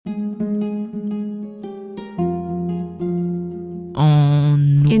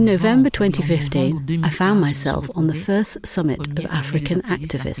In November 2015, I found myself on the first summit of African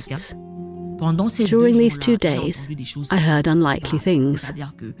activists. During these 2 days, I heard unlikely things.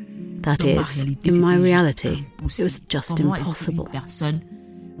 That is, in my reality, it was just impossible.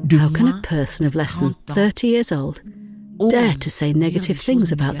 How can a person of less than 30 years old dare to say negative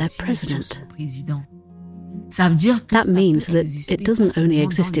things about their president? That means that it doesn't only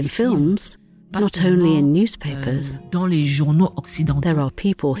exist in films, not only in newspapers. There are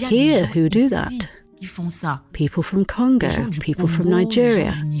people here who do that. People from Congo, people from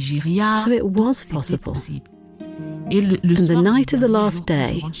Nigeria. So it was possible. And the night of the last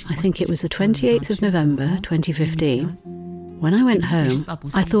day, I think it was the 28th of November 2015, when I went home,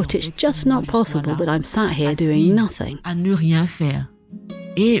 I thought it's just not possible that I'm sat here doing nothing. And the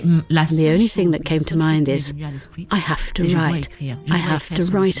only thing that came to mind is, I have to write. I have to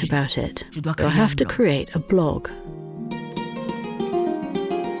write about it. Or I have to create a blog.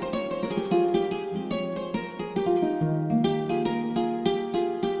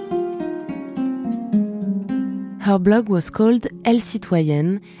 Her blog was called Elle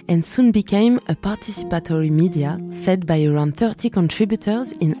Citoyenne and soon became a participatory media fed by around 30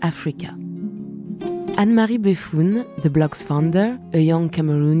 contributors in Africa. Anne-Marie Beffoun, the blog's founder, a young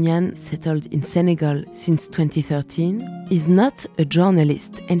Cameroonian settled in Senegal since 2013, is not a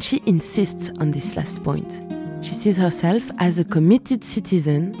journalist, and she insists on this last point. She sees herself as a committed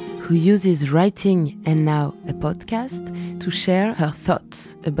citizen who uses writing and now a podcast to share her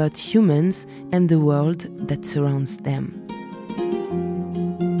thoughts about humans and the world that surrounds them.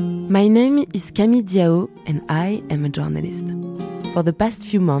 My name is Camille Diao and I am a journalist. For the past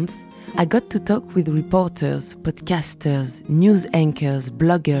few months, I got to talk with reporters, podcasters, news anchors,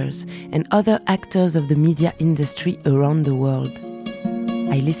 bloggers, and other actors of the media industry around the world.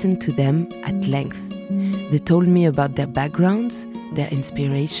 I listened to them at length. They told me about their backgrounds, their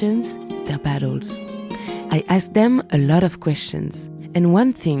inspirations, their battles. I asked them a lot of questions, and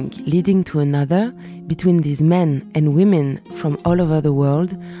one thing leading to another, between these men and women from all over the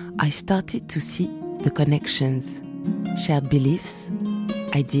world, I started to see the connections, shared beliefs,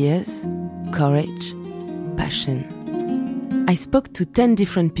 ideas, courage, passion. I spoke to 10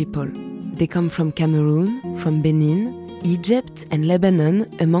 different people. They come from Cameroon, from Benin, Egypt and Lebanon,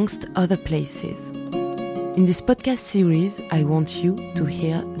 amongst other places. In this podcast series, I want you to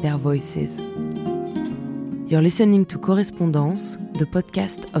hear their voices. You're listening to Correspondance, the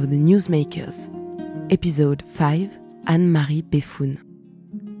podcast of the Newsmakers. Episode 5, Anne-Marie Beffoun.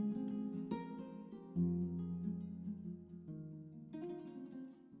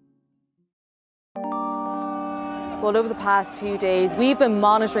 Well, over the past few days, we've been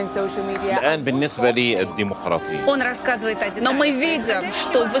monitoring social media. الآن بالنسبة لي الديمقراطية. Он рассказывает один. Но мы видим,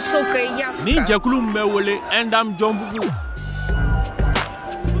 что высокая явка.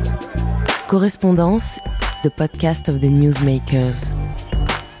 Correspondance, the podcast of the Newsmakers.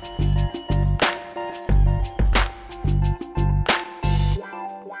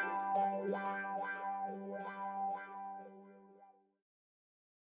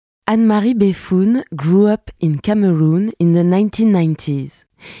 Anne-Marie Beffoun grew up in Cameroon in the 1990s.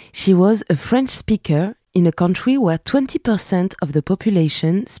 She was a French speaker in a country where 20% of the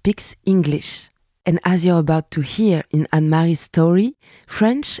population speaks English. And as you're about to hear in Anne-Marie's story,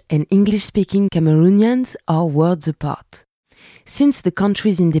 French and English-speaking Cameroonians are worlds apart. Since the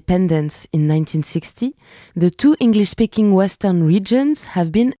country's independence in 1960, the two English-speaking Western regions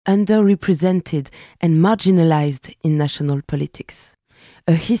have been underrepresented and marginalized in national politics.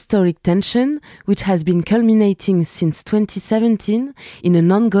 A historic tension which has been culminating since 2017 in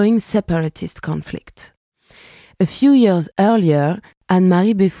an ongoing separatist conflict. A few years earlier,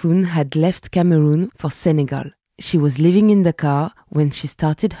 Anne-Marie Beffoun had left Cameroon for Senegal. She was living in Dakar when she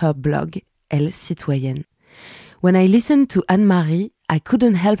started her blog, Elle Citoyenne. When I listened to Anne-Marie, I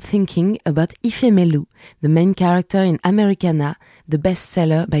couldn't help thinking about Ifemelu, the main character in Americana, the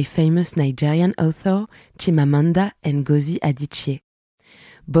bestseller by famous Nigerian author Chimamanda Ngozi Adichie.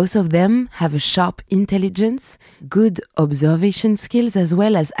 Both of them have a sharp intelligence, good observation skills, as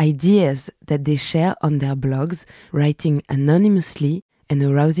well as ideas that they share on their blogs, writing anonymously and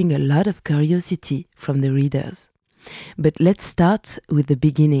arousing a lot of curiosity from the readers. But let's start with the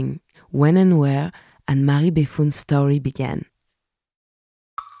beginning, when and where Anne-Marie Beffoun's story began.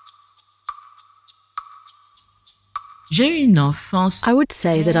 I would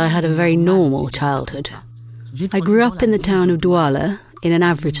say that I had a very normal childhood. I grew up in the town of Douala, in an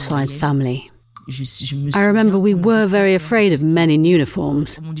average-sized family. I remember we were very afraid of men in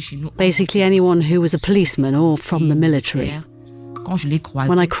uniforms, basically anyone who was a policeman or from the military.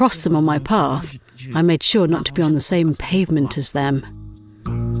 When I crossed them on my path, I made sure not to be on the same pavement as them.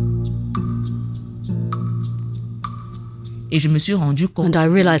 And I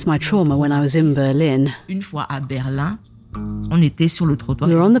realized my trauma when I was in Berlin. We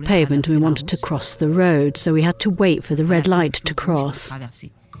were on the pavement and we wanted to cross the road, so we had to wait for the red light to cross.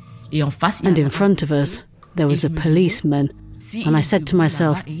 And in front of us, there was a policeman. And I said to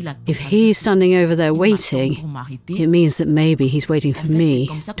myself, if he's standing over there waiting, it means that maybe he's waiting for me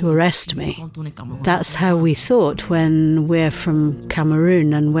to arrest me. That's how we thought when we're from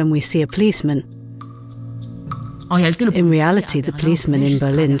Cameroon and when we see a policeman. In reality, the policeman in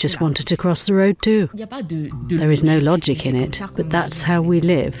Berlin just wanted to cross the road too. There is no logic in it, but that's how we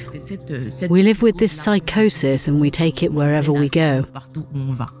live. We live with this psychosis and we take it wherever we go.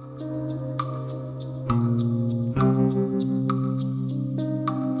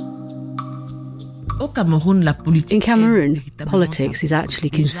 In Cameroon, politics is actually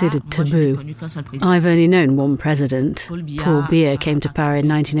considered taboo. I've only known one president. Paul Biya came to power in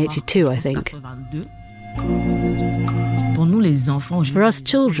 1982, I think. For us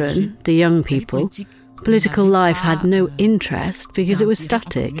children, the young people, political life had no interest because it was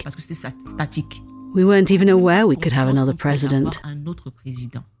static. We weren't even aware we could have another president.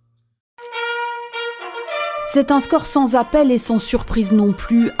 C'est un score sans appel et sans surprise non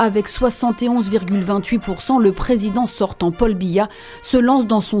plus. Avec 71,28%, le président sortant Paul Biya se lance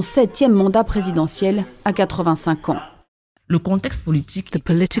dans son 7e mandat présidentiel à 85 ans. The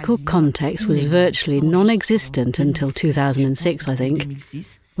political context was virtually non-existent until 2006, I think,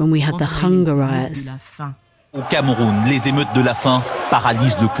 when we had the hunger riots. Au Cameroun, les émeutes de la faim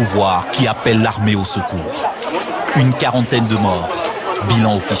paralysent le pouvoir qui appelle l'armée au secours. Une quarantaine de morts,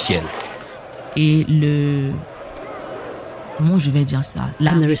 bilan officiel. And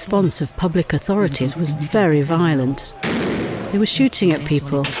the response of public authorities was very violent. They were shooting at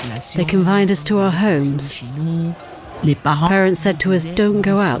people. They confined us to our homes. Parents said to us, don't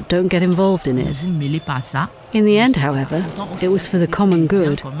go out, don't get involved in it. In the end, however, it was for the common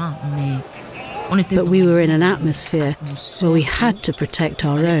good. But we were in an atmosphere where we had to protect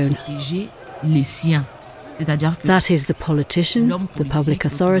our own. That is, the politician, the public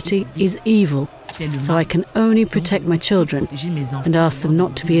authority, is evil, so I can only protect my children and ask them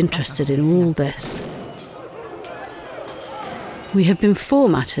not to be interested in all this. We have been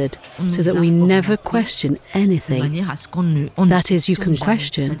formatted so that we never question anything. That is, you can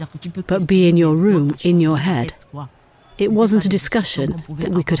question, but be in your room, in your head. It wasn't a discussion that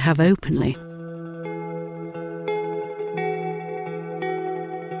we could have openly.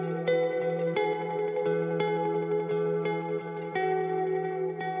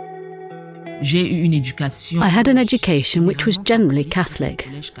 I had an education which was generally Catholic.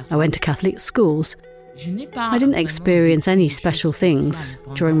 I went to Catholic schools. I didn't experience any special things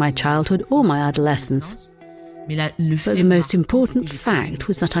during my childhood or my adolescence. But the most important fact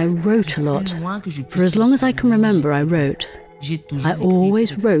was that I wrote a lot. For as long as I can remember, I wrote. I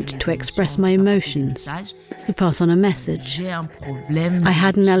always wrote to express my emotions, to pass on a message. I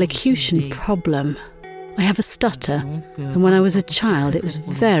had an elocution problem. I have a stutter, and when I was a child it was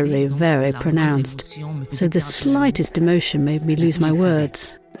very, very pronounced, so the slightest emotion made me lose my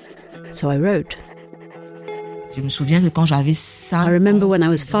words. So I wrote. I remember when I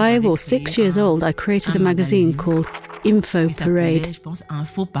was 5 or 6 years old, I created a magazine called Info Parade.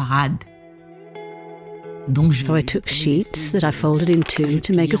 So I took sheets that I folded in two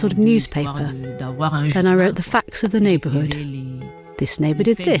to make a sort of newspaper. Then I wrote the facts of the neighbourhood. This neighbour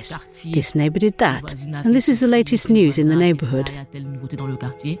did this, this neighbour did that, and this is the latest news in the neighbourhood.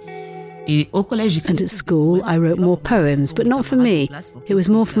 And at school I wrote more poems, but not for me, it was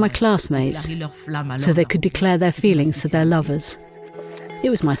more for my classmates, so they could declare their feelings to their lovers.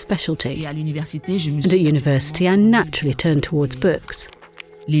 It was my specialty. And at university I naturally turned towards books.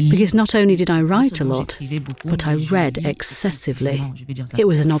 Because not only did I write a lot, but I read excessively. It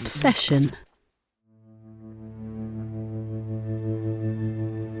was an obsession.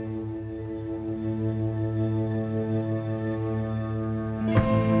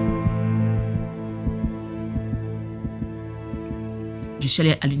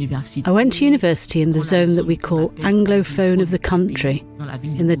 I went to university in the zone that we call Anglophone of the country,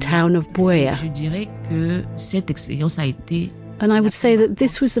 in the town of Buea. And I would say that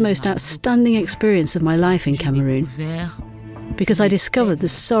this was the most outstanding experience of my life in Cameroon, because I discovered the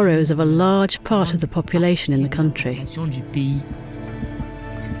sorrows of a large part of the population in the country.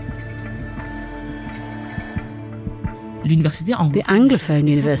 The Anglophone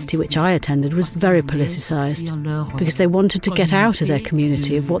university which I attended was very politicised because they wanted to get out of their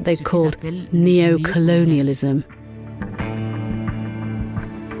community of what they called neo-colonialism.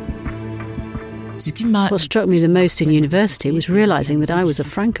 What struck me the most in university was realising that I was a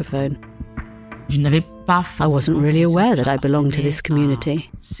francophone. I wasn't really aware that I belonged to this community.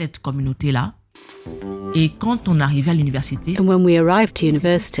 Cette communauté-là. Et quand on arrivait à l'université, and when we arrived to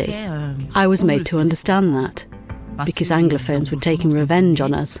university, I was made to understand that, because Anglophones were taking revenge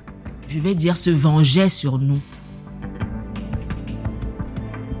on us. Je vais dire, se vengeaient sur nous.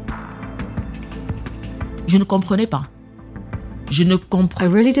 Je ne comprenais pas. I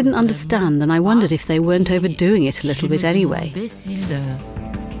really didn't understand, and I wondered if they weren't overdoing it a little bit anyway.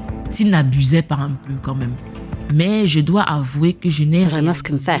 S'ils n'abusaient pas un peu quand même. Mais je dois avouer que je n'ai But I must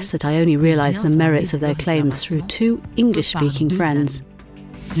confess that I only realized the merits of their claims through two English-speaking friends.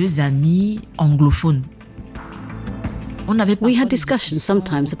 Deux amis anglophones. We had discussions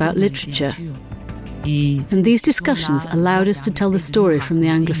sometimes about literature, and these discussions allowed us to tell the story from the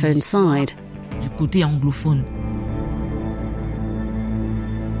Anglophone side. Du côté anglophone.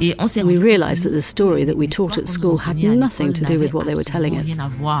 And we realized that the story that we taught at school had nothing to do with what they were telling us.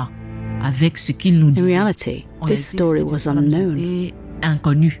 In reality, this story was unknown.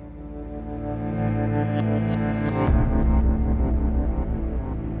 Inconnu.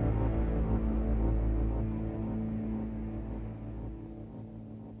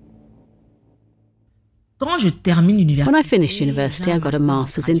 When I finished university, I got a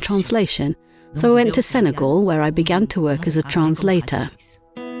master's in translation, so I went to Senegal, where I began to work as a translator.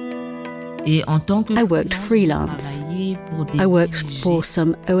 I worked freelance. I worked for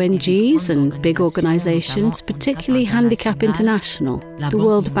some ONGs and big organizations, particularly Handicap International, the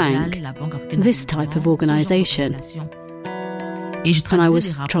World Bank, this type of organization. And I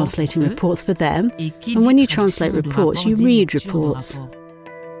was translating reports for them, and when you translate reports, you read reports.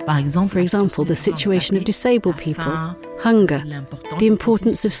 For example, the situation of disabled people, hunger, the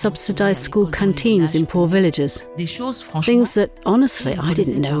importance of subsidized school canteens in poor villages, things that, honestly, I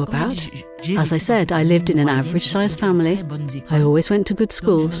didn't know about. As I said, I lived in an average-sized family. I always went to good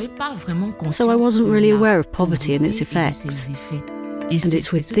schools, so I wasn't really aware of poverty and its effects. And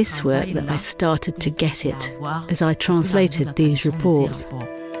it's with this work that I started to get it, as I translated these reports.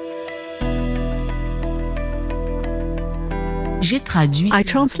 I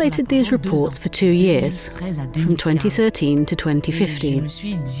translated these reports for 2 years, from 2013 to 2015.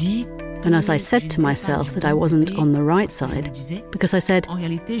 And as I said to myself that I wasn't on the right side, because I said,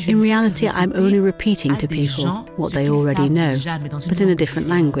 in reality, I'm only repeating to people what they already know, but in a different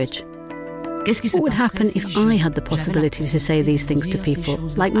language. What would happen if I had the possibility to say these things to people,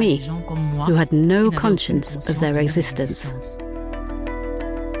 like me, who had no conscience of their existence?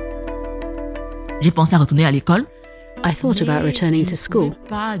 J'ai pensé à retourner à l'école. I thought about returning to school,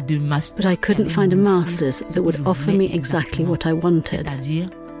 but I couldn't find a master's that would offer me exactly what I wanted.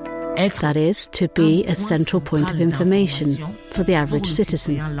 That is, to be a central point of information for the average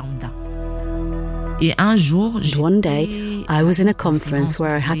citizen. And one day, I was in a conference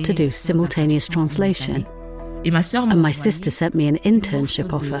where I had to do simultaneous translation, and my sister sent me an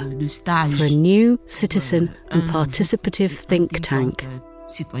internship offer for a new citizen and participative think tank.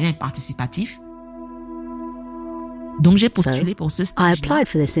 So, I applied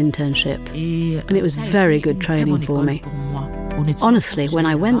for this internship, and it was very good training for me. Honestly, when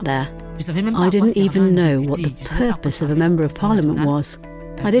I went there, I didn't even know what the purpose of a Member of Parliament was.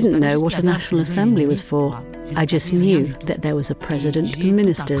 I didn't know what a National Assembly was for. I just knew that there was a president and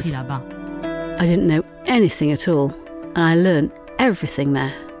ministers. I didn't know anything at all, and I learned everything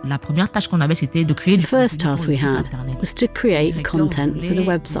there. The first task we had was to create content for the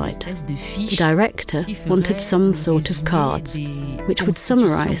website. The director wanted some sort of cards which would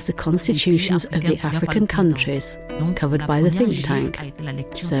summarize the constitutions of the African countries covered by the think tank.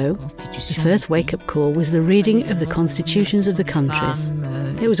 So, the first wake-up call was the reading of the constitutions of the countries.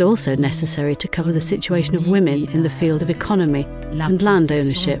 It was also necessary to cover the situation of women in the field of economy and land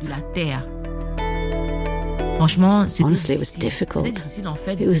ownership. Honestly, it was difficult.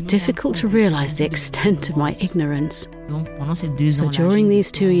 It was difficult to realize the extent of my ignorance. So during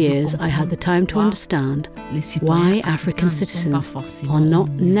these 2 years, I had the time to understand why African citizens are not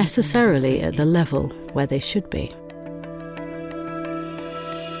necessarily at the level where they should be.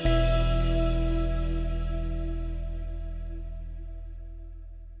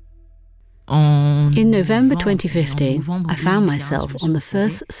 In November 2015, I found myself on the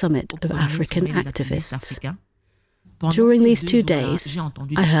first summit of African activists. During these 2 days,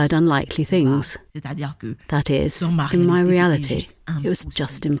 I heard unlikely things. That is, in my reality, it was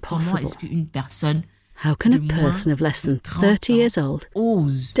just impossible. How can a person of less than 30 years old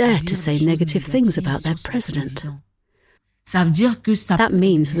dare to say negative things about their president? That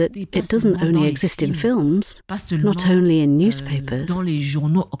means that it doesn't only exist in films, not only in newspapers.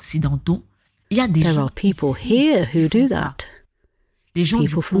 There are people here who do that.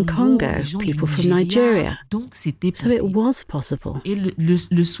 people from Congo, people from Nigeria. So it was possible. And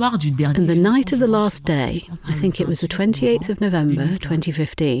the night of the last day, I think it was the 28th of November,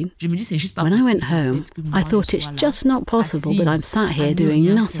 2015, when I went home, I thought it's just not possible that I'm sat here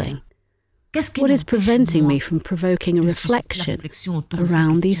doing nothing. What is preventing me from provoking a reflection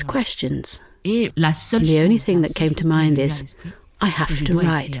around these questions? And the only thing that came to mind is, I have to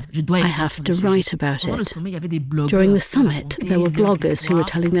write. I have to write about it. During the summit, there were bloggers who were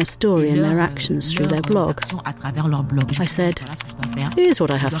telling their story and their actions through their blog. I said, here's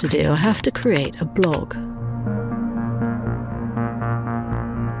what I have to do. I have to create a blog.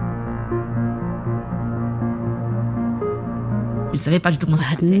 I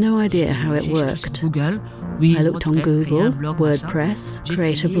had no idea how it worked. I looked on Google, WordPress,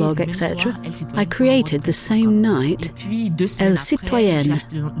 create a blog, etc. I created the same night Elle Citoyenne,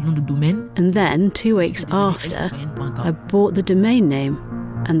 and then 2 weeks after, I bought the domain name,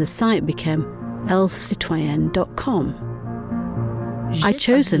 and the site became ellecitoyenne.com. I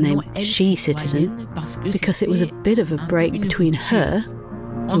chose the name She Citizen because it was a bit of a break between her,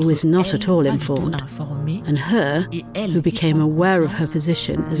 who was not at all informed, and her, who became aware of her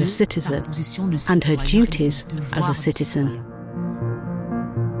position as a citizen and her duties as a citizen.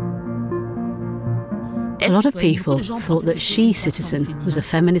 A lot of people thought that She Citizen was a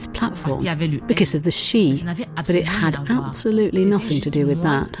feminist platform because of the she, but it had absolutely nothing to do with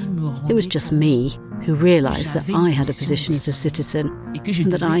that. It was just me who realised that I had a position as a citizen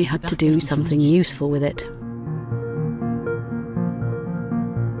and that I had to do something useful with it.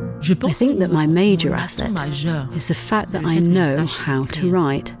 I think that my major asset is the fact that I know how to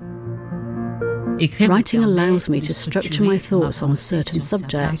write. Writing allows me to structure my thoughts on certain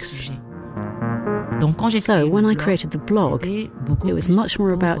subjects. So when I created the blog, it was much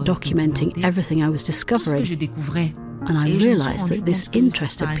more about documenting everything I was discovering, and I realised that this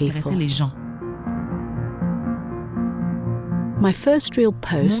interested people. My first real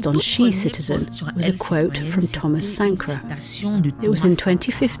post on She Citizen was a quote from Thomas Sankara. It was in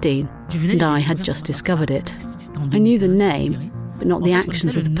 2015, and I had just discovered it. I knew the name, but not the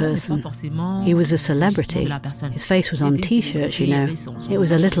actions of the person. He was a celebrity. His face was on T-shirts, you know. It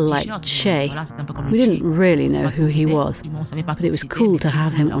was a little like Che. We didn't really know who he was, but it was cool to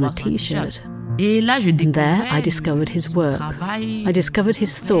have him on a T-shirt. And there I discovered his work. I discovered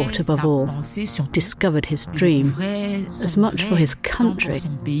his thought above all, discovered his dream, as much for his country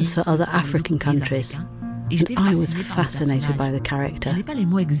as for other African countries. And I was fascinated by the character. I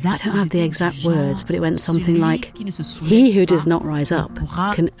don't have the exact words, but it went something like, he who does not rise up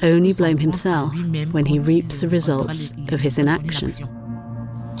can only blame himself when he reaps the results of his inaction.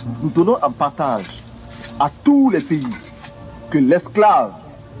 Nous donnons en partage à tous les pays que l'esclave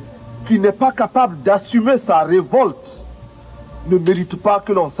qui n'est pas capable d'assumer sa révolte ne mérite pas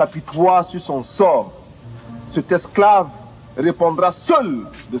que l'on s'apitoie sur son sort. Cet esclave répondra seul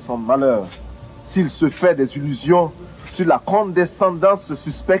de son malheur s'il se fait des illusions sur la condescendance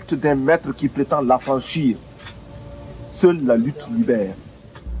suspecte d'un maître qui prétend l'affranchir. Seule la lutte libère.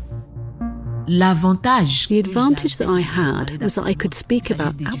 The advantage that I had was that I could speak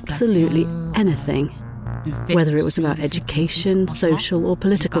about absolutely anything. Whether it was about education, social or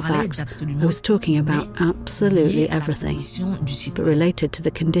political facts, I was talking about absolutely everything, but related to the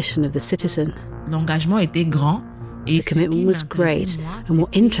condition of the citizen. The commitment was great, and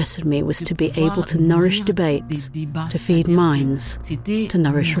what interested me was to be able to nourish debates, to feed minds, to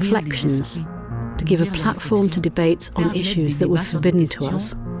nourish reflections, to give a platform to debates on issues that were forbidden to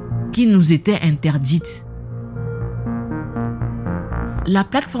us. The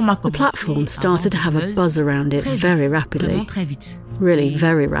platform started to have a buzz around it very rapidly, really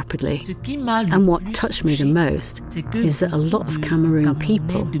very rapidly. And what touched me the most is that a lot of Cameroon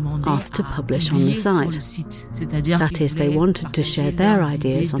people asked to publish on the site. That is, they wanted to share their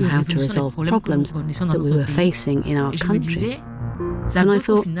ideas on how to resolve problems that we were facing in our country. And I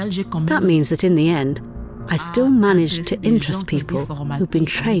thought, that means that in the end, I still managed to interest people who've been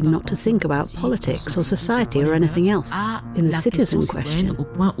trained not to think about politics or society or anything else in the citizen question,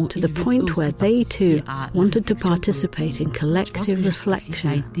 to the point where they too wanted to participate in collective reflection.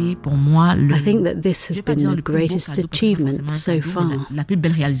 I think that this has been the greatest achievement so far.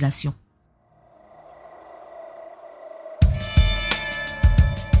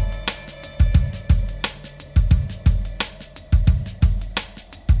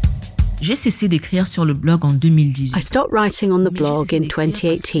 J'ai cessé d'écrire sur le blog en 2018. I stopped writing on the blog in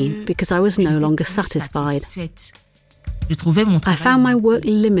 2018 because I was no longer satisfied. I found my work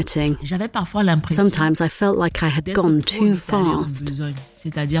limiting. Sometimes I felt like I had gone too fast.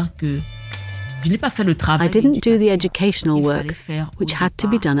 I didn't do the educational work, which had to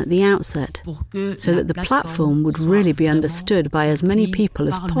be done at the outset, so that the platform would really be understood by as many people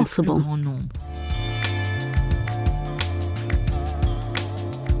as possible.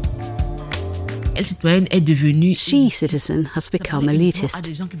 She Citizen has become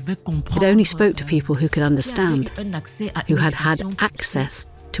elitist. It only spoke to people who could understand, who had had access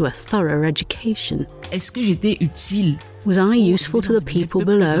to a thorough education. Was I useful to the people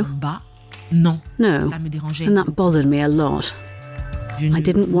below? No, and that bothered me a lot. I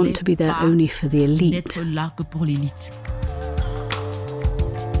didn't want to be there only for the elite.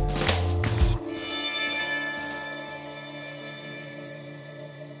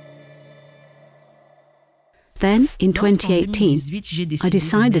 Then, in 2018, I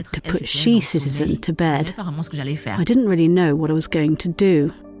decided to put She Citizen to bed. I didn't really know what I was going to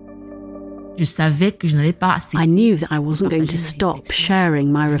do. I knew that I wasn't going to stop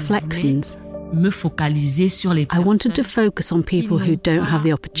sharing my reflections. I wanted to focus on people who don't have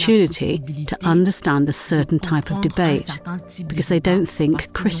the opportunity to understand a certain type of debate because they don't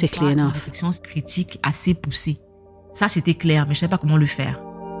think critically enough. Ça, c'était clair, mais je ne savais pas comment le faire.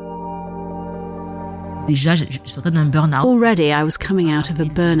 Déjà, je sortais d'un burn-out. Already, I was coming out of a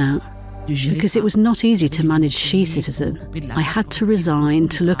burnout because it was not easy to manage She Citizen. I had to resign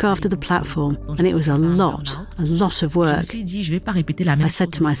to look after the platform, and it was a lot of work. I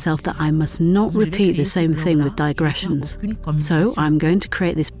said to myself that I must not repeat the same thing with digressions. So I'm going to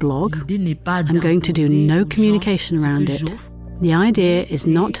create this blog. I'm going to do no communication around it. The idea is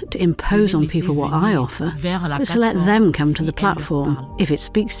not to impose on people what I offer, but to let them come to the platform if it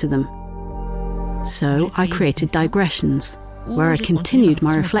speaks to them. So I created digressions, where I continued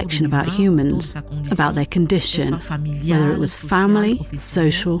my reflection about humans, about their condition, whether it was family,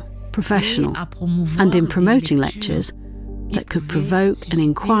 social, professional, and in promoting lectures that could provoke an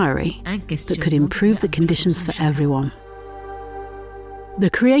inquiry that could improve the conditions for everyone.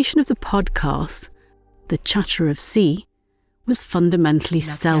 The creation of the podcast, The Chatter of C, was fundamentally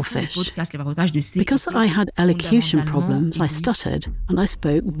selfish. Because I had elocution problems, I stuttered and I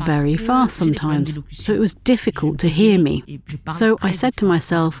spoke very fast sometimes, so it was difficult to hear me. So I said to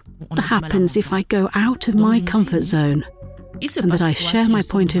myself, what happens if I go out of my comfort zone? And that I share my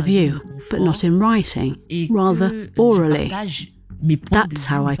point of view, but not in writing, rather orally. That's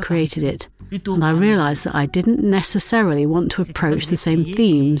how I created it. And I realised that I didn't necessarily want to approach the same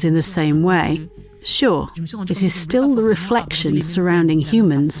themes in the same way. Sure, it is still the reflections surrounding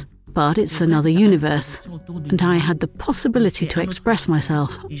humans, but it's another universe, and I had the possibility to express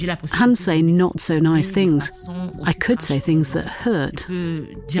myself and say not so nice things. I could say things that hurt.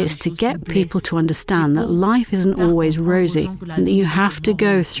 It's to get people to understand that life isn't always rosy and that you have to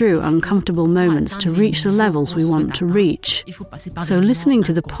go through uncomfortable moments to reach the levels we want to reach. So listening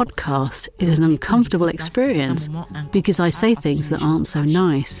to the podcast is an uncomfortable experience because I say things that aren't so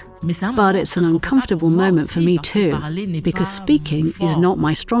nice. But it's an uncomfortable moment for me too, because speaking is not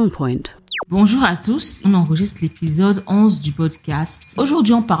my strong point. Bonjour à tous, on enregistre l'épisode 11 du podcast.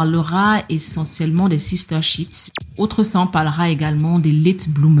 Aujourd'hui, on parlera essentiellement des sisterships. Autre ça, on parlera également des late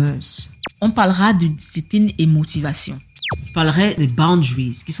bloomers. On parlera de discipline et motivation. Je parlerai des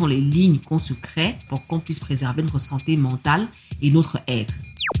boundaries, qui sont les lignes qu'on se crée pour qu'on puisse préserver notre santé mentale et notre être.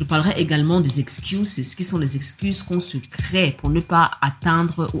 Je parlerai également des excuses, qui sont les excuses qu'on se crée pour ne pas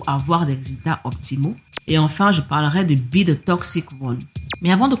atteindre ou avoir des résultats optimaux. Et enfin, je parlerai de Be the Toxic One.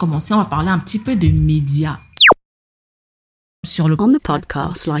 Mais avant de commencer, on va parler un petit peu de médias. On the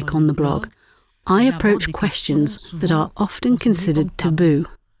podcast, like on the blog, I approach questions that are often considered taboo.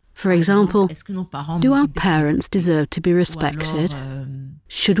 For example, do our parents deserve to be respected?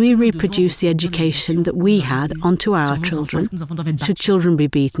 Should we reproduce the education that we had onto our children? Should children be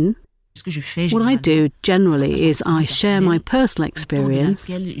beaten? What I do generally is I share my personal experience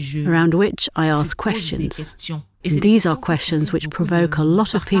around which I ask questions. And these are questions which provoke a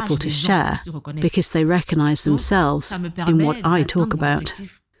lot of people to share because they recognize themselves in what I talk about.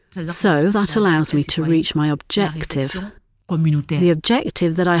 So that allows me to reach my objective. The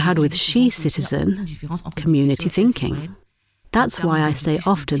objective that I had with She Citizen, community thinking. That's why I say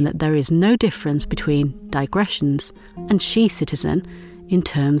often that there is no difference between digressions and She Citizen in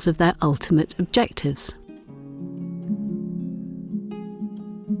terms of their ultimate objectives.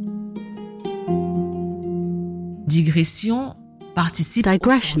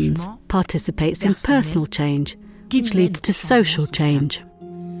 Digressions participates in personal change, which leads to social change.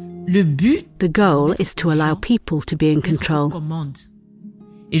 The goal is to allow people to be in control.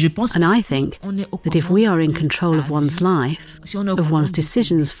 And I think that if we are in control of one's life, of one's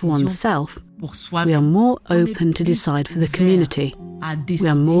decisions for oneself, we are more open to decide for the community. We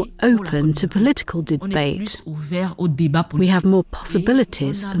are more open to political debate. We have more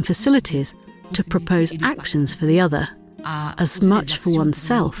possibilities and facilities to propose actions for the other, as much for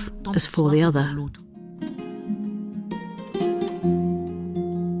oneself as for the other.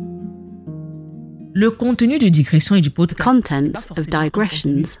 Le contenu de digression et du podcast, the contents of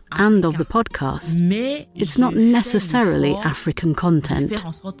digressions and of the podcast, it's not necessarily African content,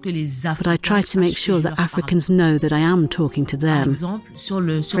 but I try to make sure that Africans know that I am talking to them.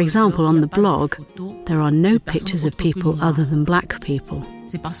 For example, on the blog, there are no pictures of people other than black people.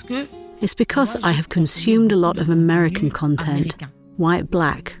 It's because I have consumed a lot of American content, white,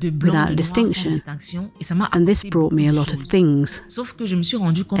 black, without distinction, and this brought me a lot of things,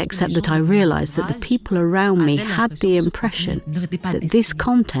 except that I realized that the people around me had the impression that this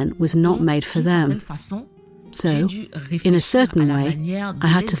content was not made for them. So, in a certain way, I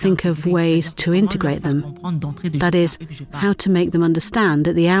had to think of ways to integrate them, that is, how to make them understand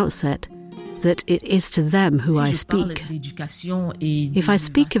at the outset that it is to them who I speak. If I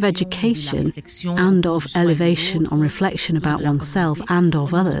speak of education and of elevation on reflection about oneself and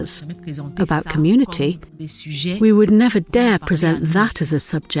of others, about community, we would never dare present that as a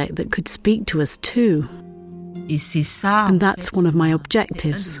subject that could speak to us too. And that's one of my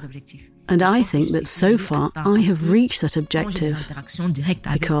objectives. And I think that so far I have reached that objective,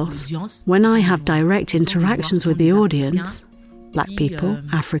 because when I have direct interactions with the audience, black people,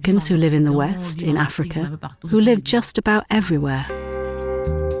 Africans who live in the West, in Africa, who live just about everywhere.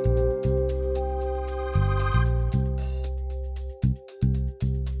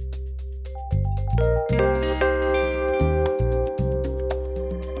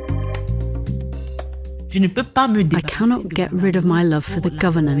 I cannot get rid of my love for the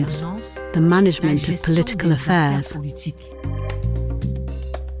governance, the management of political affairs.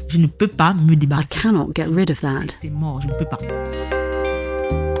 I cannot get rid of that.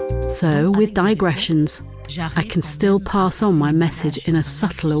 So, with digressions, I can still pass on my message in a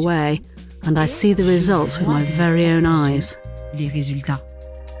subtler way, and I see the results with my very own eyes.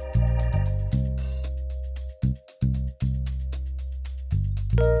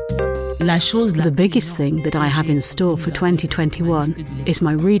 The biggest thing that I have in store for 2021 is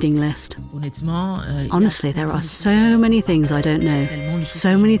my reading list. Honestly, there are so many things I don't know,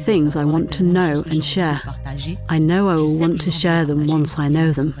 so many things I want to know and share. I know I will want to share them once I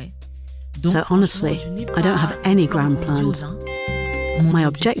know them. So honestly, I don't have any grand plans. My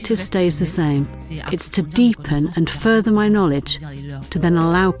objective stays the same. It's to deepen and further my knowledge, to then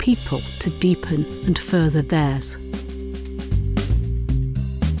allow people to deepen and further theirs.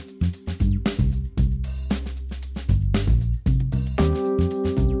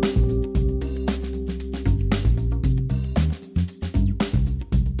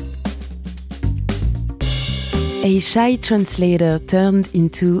 A shy translator turned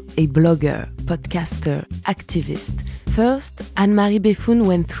into a blogger, podcaster, activist. First, Anne-Marie Beffoun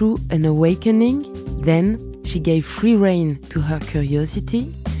went through an awakening, then she gave free rein to her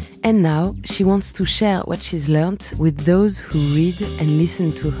curiosity, and now she wants to share what she's learned with those who read and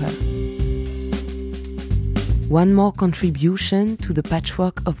listen to her. One more contribution to the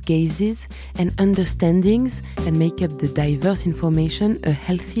patchwork of gazes and understandings that make up the diverse information a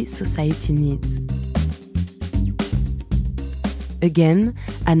healthy society needs. Again,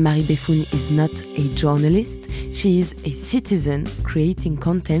 Anne-Marie Beffoun is not a journalist, she is a citizen creating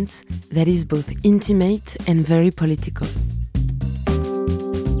content that is both intimate and very political.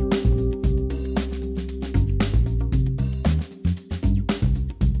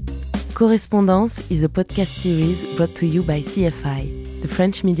 Correspondance is a podcast series brought to you by CFI, the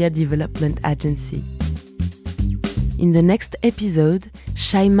French Media Development Agency. In the next episode,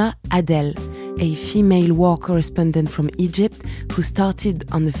 Shaima Adel, a female war correspondent from Egypt who started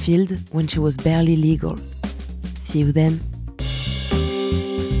on the field when she was barely legal. See you then.